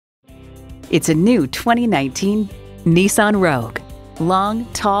It's a new 2019 Nissan Rogue. Long,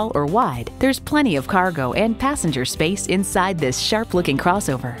 tall, or wide, there's plenty of cargo and passenger space inside this sharp-looking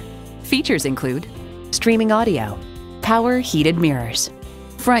crossover. Features include streaming audio, power heated mirrors,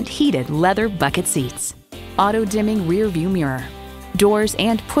 front heated leather bucket seats, auto-dimming rear-view mirror, doors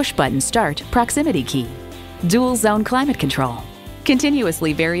and push-button start proximity key, dual-zone climate control,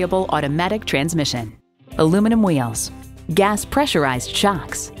 continuously variable automatic transmission, aluminum wheels, gas pressurized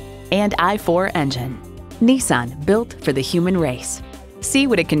shocks, and i4 engine. Nissan, built for the human race. See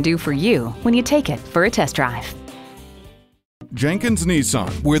what it can do for you when you take it for a test drive. Jenkins Nissan,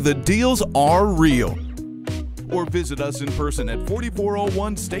 where the deals are real. Or visit us in person at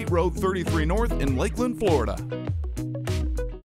 4401 State Road 33 North in Lakeland, Florida.